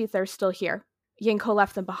and Lakshith are still here. Yinko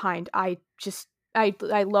left them behind." I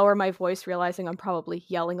lower my voice, realizing I'm probably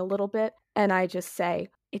yelling a little bit, and I just say,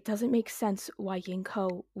 "It doesn't make sense why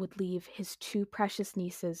Yinko would leave his two precious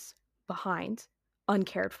nieces behind,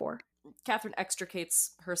 uncared for." Catherine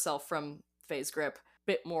extricates herself from Faye's grip a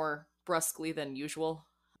bit more brusquely than usual.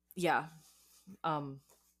 Yeah,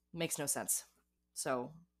 makes no sense.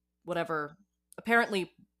 So, whatever,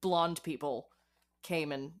 apparently blonde people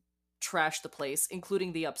came and trashed the place,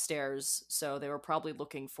 including the upstairs, so they were probably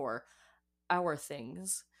looking for our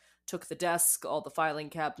things. Took the desk, all the filing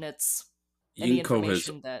cabinets, any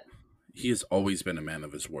information he has always been a man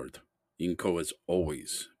of his word. Yinko has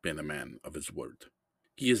always been a man of his word.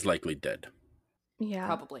 He is likely dead. Yeah.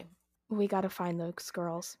 Probably. We gotta find those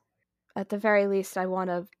girls. At the very least, I want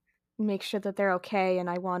to make sure that they're okay, and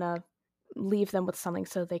I want to leave them with something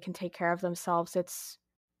so they can take care of themselves. It's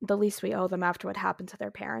the least we owe them after what happened to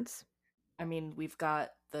their parents. I mean, we've got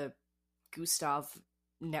the Gustav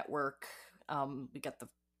network. We got the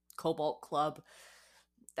Cobalt Club.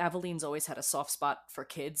 Aveline's always had a soft spot for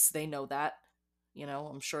kids. They know that.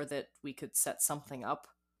 I'm sure that we could set something up.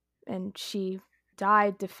 And she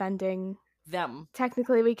died defending them.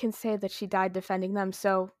 Technically, we can say that she died defending them.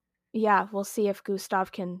 So, yeah, we'll see if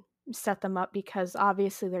Gustav can set them up, because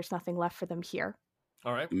obviously there's nothing left for them here.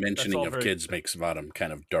 All right. Mentioning of kids makes Vadam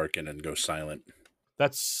kind of darken and go silent.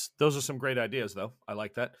 Those are some great ideas, though. I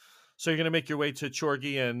like that. So you're going to make your way to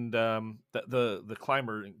Chorgi and the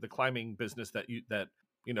climbing business that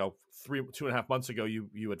 2.5 months ago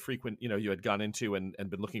you had gone into and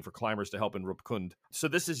been looking for climbers to help in Rupkund. So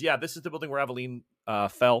this is the building where Aveline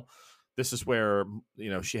fell. This is where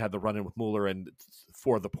she had the run-in with Mueller, and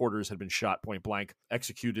 4 of the porters had been shot point blank,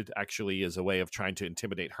 executed actually as a way of trying to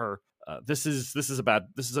intimidate her. This is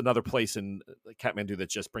another place in Kathmandu that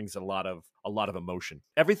just brings a lot of emotion.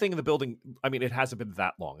 Everything in the building, I mean, it hasn't been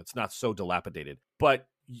that long. It's not so dilapidated, but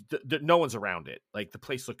no one's around it. Like, the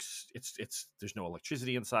place looks, it's there's no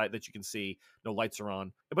electricity inside that you can see. No lights are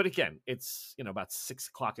on. But again, it's about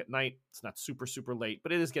 6:00 at night. It's not super late,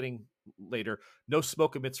 but it is getting later. No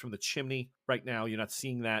smoke emits from the chimney right now. You're not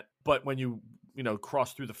seeing that. But when you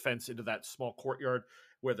cross through the fence into that small courtyard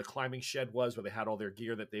where the climbing shed was, where they had all their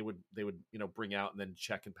gear that they would bring out and then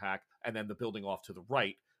check and pack, and then the building off to the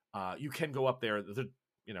right, you can go up there,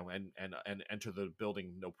 and enter the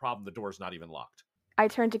building, no problem. The door's not even locked. I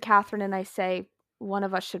turn to Catherine and I say, one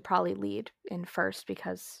of us should probably lead in first,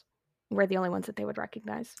 because we're the only ones that they would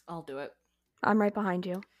recognize. I'll do it. I'm right behind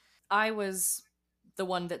you. I was the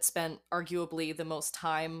one that spent arguably the most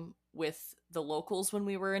time with the locals when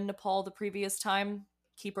we were in Nepal the previous time.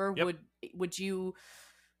 Keeper, yep. would you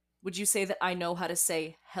say that I know how to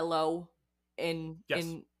say hello in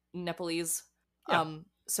Nepalese? Yeah.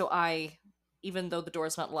 So even though the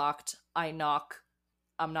door's not locked, I knock.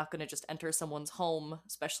 I'm not going to just enter someone's home,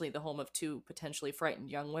 especially the home of 2 potentially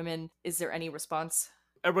frightened young women. Is there any response?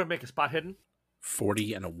 Everyone make a spot hidden.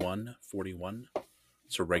 40 and a 1, 41.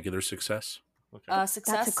 It's a regular success. Okay.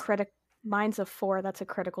 Success? That's a critical. Mine's a 4. That's a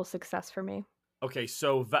critical success for me. Okay,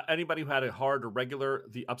 so anybody who had a hard or regular,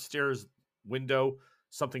 the upstairs window,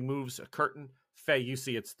 something moves, a curtain. Faye, you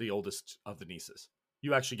see it's the oldest of the nieces.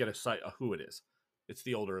 You actually get a sight of who it is. It's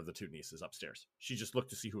the older of the 2 nieces upstairs. She just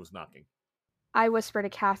looked to see who was knocking. I whisper to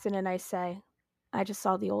Catherine and I say, I just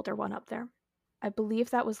saw the older one up there. I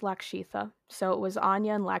believe that was Lakshitha. So it was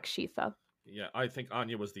Anya and Lakshitha. Yeah, I think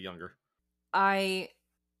Anya was the younger. I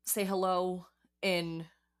say hello in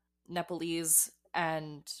Nepalese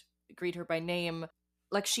and greet her by name.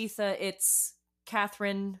 Lakshitha, it's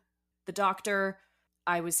Catherine, the doctor.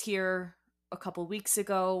 I was here a couple weeks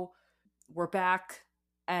ago. We're back,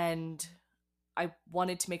 and I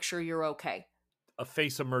wanted to make sure you're okay. A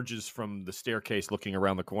face emerges from the staircase looking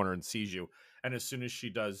around the corner and sees you. And as soon as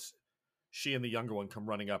she does, she and the younger one come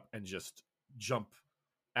running up and just jump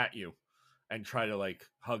at you and try to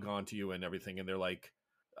hug onto you and everything. And they're like,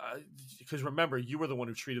 Because remember, you were the one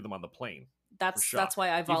who treated them on the plane. That's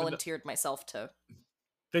why I volunteered myself to.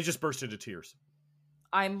 They just burst into tears.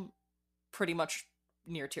 I'm pretty much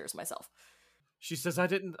near tears myself. She says, I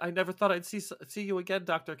never thought I'd see you again,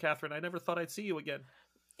 Dr. Catherine. I never thought I'd see you again.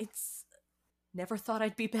 It's never thought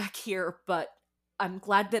I'd be back here, but I'm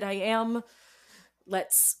glad that I am. We're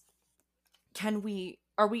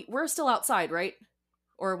still outside, right?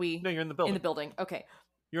 Or are we? No, you're in the building. In the building. Okay.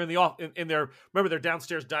 You're in the in their, remember their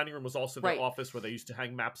downstairs dining room was also their office where they used to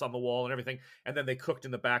hang maps on the wall and everything. And then they cooked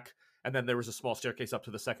in the back. And then there was a small staircase up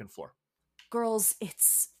to the second floor. Girls,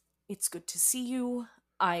 it's good to see you.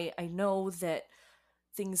 I know that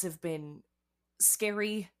things have been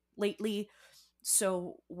scary lately,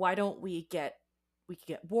 so why don't we get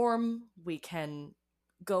warm, we can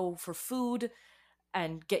go for food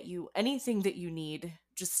and get you anything that you need.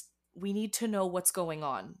 Just we need to know what's going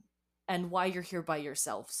on and why you're here by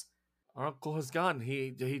yourselves. Our uncle has gone. He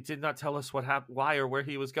did not tell us what happened, why or where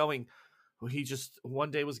he was going. He just one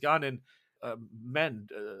day was gone, and men,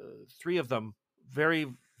 3 of them, very,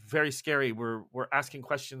 very scary. We're asking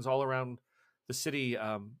questions all around the city,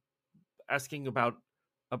 asking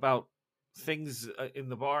about things in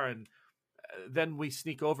the bar, and then we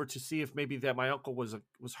sneak over to see if maybe that my uncle was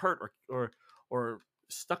hurt or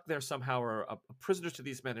stuck there somehow, or a prisoner to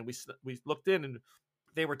these men. And we looked in, and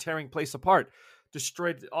they were tearing place apart,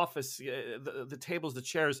 destroyed the office, the tables, the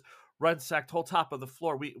chairs, ransacked whole top of the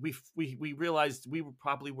floor. We realized we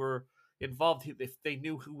probably were involved if they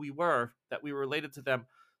knew who we were, that we were related to them.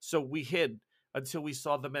 So we hid until we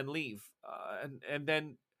saw the men leave. And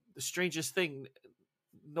then the strangest thing,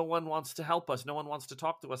 no one wants to help us. No one wants to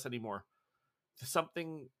talk to us anymore.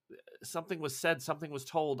 Something was said, something was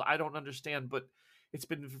told. I don't understand, but it's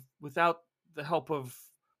been without the help of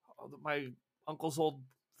my uncle's old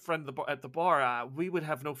friend at the bar, we would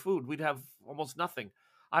have no food. We'd have almost nothing.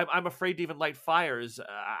 I'm afraid to even light fires.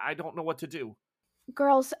 I don't know what to do.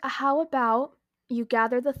 Girls, how about you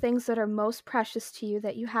gather the things that are most precious to you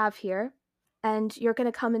that you have here, and you're going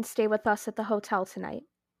to come and stay with us at the hotel tonight.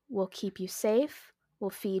 We'll keep you safe. We'll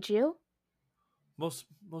feed you. Most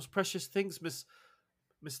precious things, Miss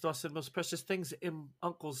Dawson, most precious things in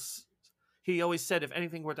Uncle's. He always said if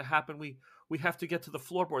anything were to happen, we have to get to the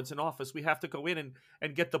floorboards in office. We have to go in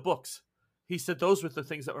and get the books. He said those were the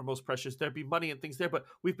things that were most precious. There'd be money and things there, but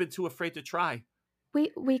we've been too afraid to try.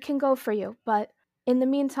 We can go for you, but in the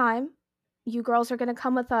meantime, you girls are going to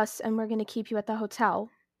come with us, and we're going to keep you at the hotel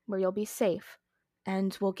where you'll be safe.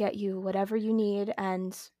 And we'll get you whatever you need,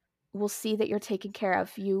 and we'll see that you're taken care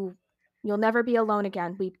of. You'll never be alone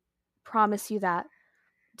again. We promise you that.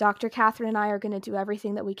 Dr. Catherine and I are going to do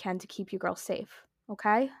everything that we can to keep you girls safe.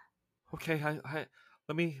 Okay? Okay,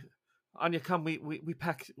 let me, Anya, come. We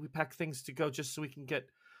pack things to go just so we can get.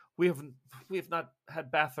 We have not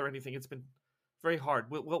had bath or anything. It's been very hard.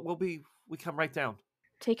 We come right down.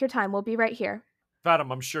 Take your time. We'll be right here.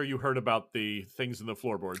 Vadim, I'm sure you heard about the things in the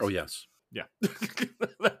floorboards. Oh yes. Yeah.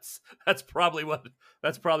 that's probably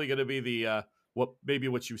going to be the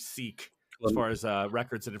what you seek as far as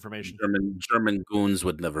records and information. German goons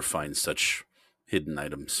would never find such hidden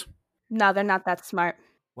items. No, they're not that smart.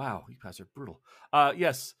 Wow, you guys are brutal.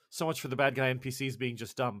 Yes, so much for the bad guy NPCs being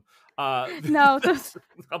just dumb. No,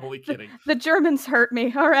 I'm only kidding. The Germans hurt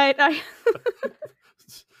me. All right.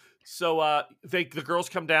 So the girls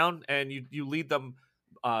come down, and you lead them.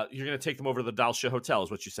 You're going to take them over to the Dalsha Hotel, is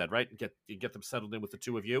what you said, right? And get them settled in with the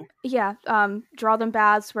 2 of you. Yeah. Draw them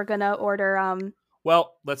baths. We're gonna order.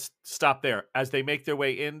 Well, let's stop there. As they make their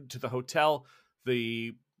way into the hotel,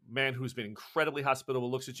 the man who's been incredibly hospitable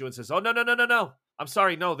looks at you and says, "Oh, no. I'm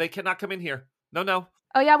sorry. No, they cannot come in here. No.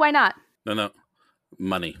 Oh, yeah, why not? No.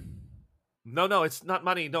 Money. No, it's not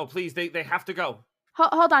money. No, please. They have to go.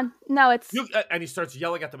 Hold on. No, it's... And he starts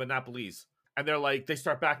yelling at them in Nepalese. And they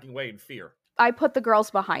start backing away in fear. I put the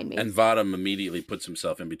girls behind me. And Vadim immediately puts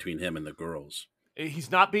himself in between him and the girls.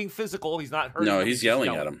 He's not being physical. He's not hurting them. No, he's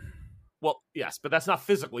yelling at them. Well, yes, but that's not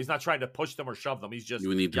physical. He's not trying to push them or shove them. He's just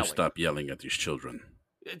You need yelling. to stop yelling at these children.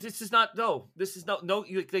 This is not... No.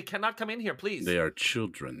 They cannot come in here, please. They are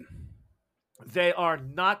children. They are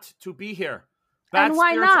not to be here. And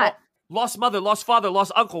why not? Lost mother, lost father,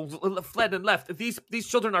 lost uncle, fled and left. These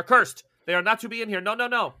children are cursed. They are not to be in here.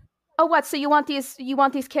 No. Oh, what? So you want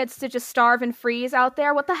these kids to just starve and freeze out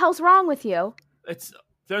there? What the hell's wrong with you?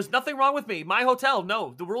 There's nothing wrong with me. My hotel.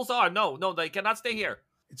 No, the rules are no. They cannot stay here.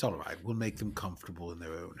 It's all right. We'll make them comfortable in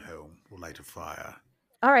their own home. We'll light a fire.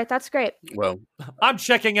 All right, that's great. Well, I'm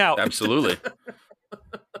checking out. Absolutely.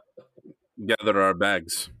 Gather our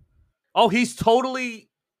bags. Oh, he's totally...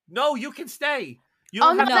 No, you can stay. You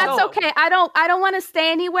don't have to that's go. okay. I don't want to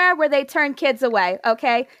stay anywhere where they turn kids away,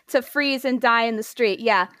 okay? To freeze and die in the street.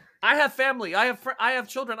 Yeah. I have family. I have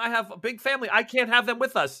children. I have a big family. I can't have them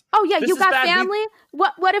with us. Oh yeah, This you is got bad. family?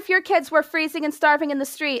 What if your kids were freezing and starving in the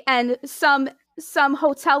street and some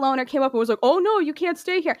hotel owner came up and was like, "Oh no, you can't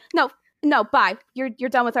stay here." No, bye. You're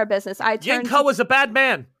done with our business. Yinko is a bad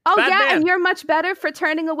man. Oh bad yeah, man. and you're much better for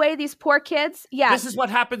turning away these poor kids. Yeah. This is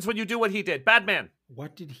what happens when you do what he did. Bad man.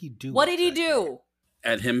 What did he do? What did he do?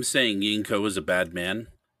 At him saying Yinko is a bad man,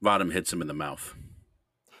 Vadam hits him in the mouth.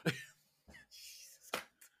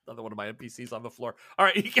 Another one of my NPCs on the floor. All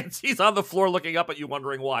right, he's on the floor looking up at you,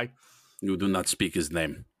 wondering why. You do not speak his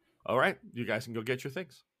name. All right, you guys can go get your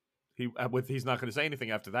things. He's not going to say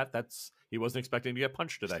anything after that. He wasn't expecting to get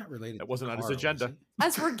punched today. It's not related That wasn't to on his Carl, agenda. is it?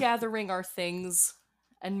 As we're gathering our things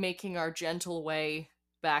and making our gentle way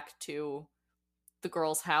back to the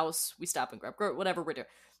girl's house, we stop and grab whatever we're doing.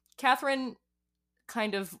 Catherine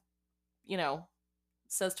kind of,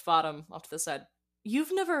 says to Vadam off to the side,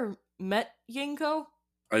 "You've never met Yinko?"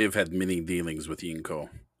 I have had many dealings with Yinko,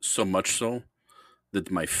 so much so that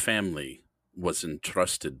my family was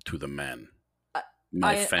entrusted to the man.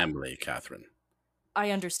 My family, Catherine.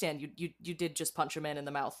 I understand. You did just punch a man in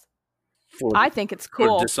the mouth. I think it's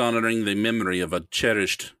cool. For dishonoring the memory of a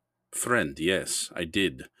cherished friend, yes, I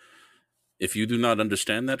did. If you do not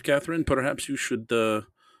understand that, Catherine, perhaps you should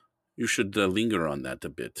linger on that a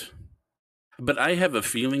bit. But I have a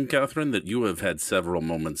feeling, Catherine, that you have had several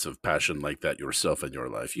moments of passion like that yourself in your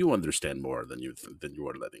life. You understand more than you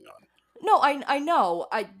are letting on. No, I know.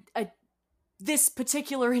 I this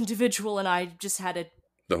particular individual and I just had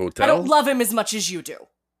The hotel? I don't love him as much as you do.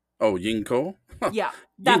 Oh, Yinko? Yeah,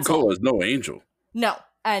 that's Yinko all. is no angel. No,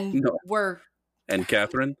 and No. we're... And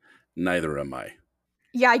Catherine, neither am I.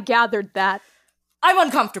 Yeah, I gathered that. I'm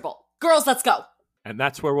uncomfortable. Girls, let's go. And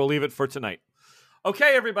that's where we'll leave it for tonight.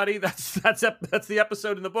 Okay, everybody, that's the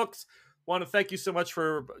episode in the books. Want to thank you so much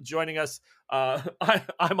for joining us.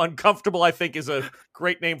 I'm uncomfortable, I think, is a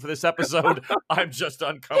great name for this episode. I'm just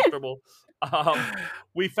uncomfortable.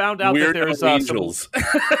 We found out We're that there's no angels.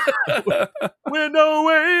 We're no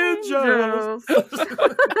angels.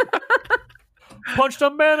 Punched a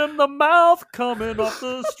man in the mouth coming off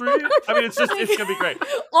the street. I mean, it's gonna be great.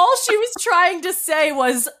 All she was trying to say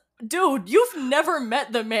was, dude, you've never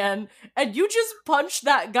met the man, and you just punched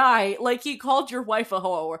that guy like he called your wife a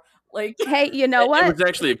hoe. Like, Hey, you know what? It was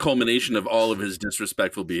actually a culmination of all of his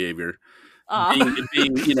disrespectful behavior.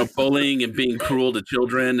 Being bullying and being cruel to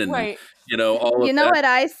children and, right. All of You know that. what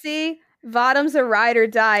I see? Vadam's a ride or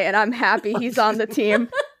die, and I'm happy he's on the team.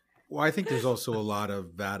 Well, I think there's also a lot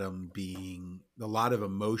of Vadam being a lot of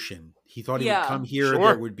emotion. He thought he Yeah. would come here, Sure.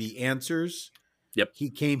 there would be answers. Yep. He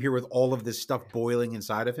came here with all of this stuff boiling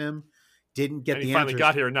inside of him. Didn't get And the he finally answers.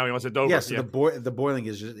 got here, and now he wants it over. Yes, Yeah. the boiling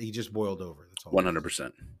is he just boiled over. That's all.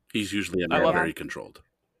 100%. He's usually I love very controlled.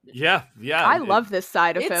 Yeah. I love this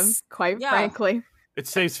side of him, It's- quite yeah. frankly. It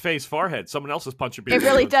saves face forehead. Someone else is punching It people.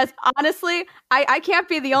 really does. Honestly, I can't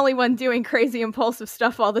be the only one doing crazy impulsive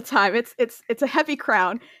stuff all the time. It's a heavy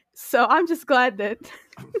crown. So I'm just glad that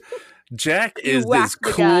Jack You is whack as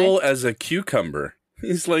the cool as a cucumber.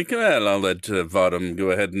 He's like, well, I'll let Vadam go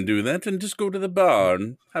ahead and do that and just go to the bar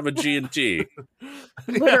and have a G&T.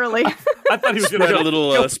 literally. I thought he was going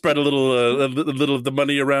to Spread a little of the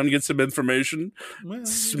money around, get some information. Well,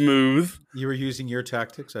 Smooth. you were using your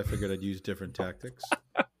tactics. I figured I'd use different tactics.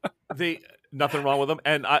 Nothing wrong with him.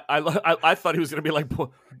 And I thought he was going to be like,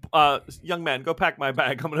 young man, go pack my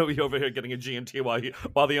bag. I'm going to be over here getting a G&T while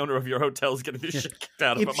the owner of your hotel is getting the shit kicked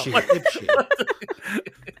out of him. I'm like,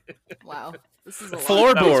 Wow. This is a lot.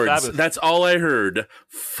 Floorboards. fabulous. That's all I heard.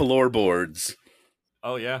 Floorboards.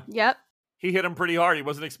 oh, yeah. Yep. He hit him pretty hard. He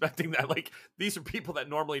wasn't expecting that. Like, these are people that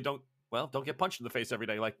normally don't get punched in the face every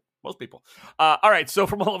day like most people. All right, so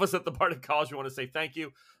from all of us at the Bardic College, we want to say thank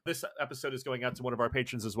you. This episode is going out to one of our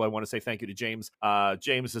patrons as well. I want to say thank you to James.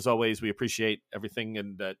 James, as always, we appreciate everything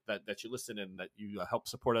and that you listen and that you help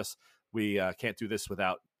support us. We can't do this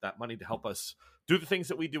without that money to help us do the things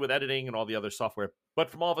that we do with editing and all the other software. But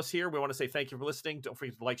from all of us here, we want to say thank you for listening. Don't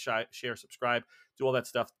forget to like, share, subscribe, do all that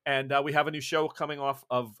stuff. And we have a new show coming off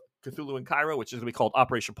of Cthulhu in Cairo, which is going to be called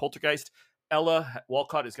Operation Poltergeist. Ella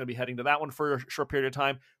Walcott is going to be heading to that one for a short period of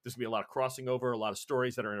time. There's going to be a lot of crossing over, a lot of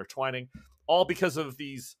stories that are intertwining, all because of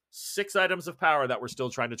these 6 items of power that we're still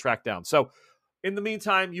trying to track down. So in the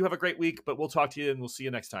meantime, you have a great week, but we'll talk to you and we'll see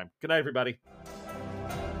you next time. Good night, everybody.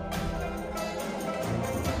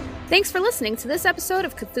 Thanks for listening to this episode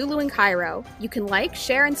of Cthulhu in Cairo. You can like,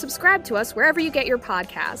 share, and subscribe to us wherever you get your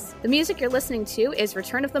podcasts. The music you're listening to is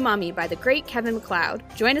Return of the Mummy by the great Kevin MacLeod.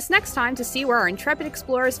 Join us next time to see where our intrepid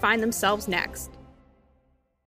explorers find themselves next.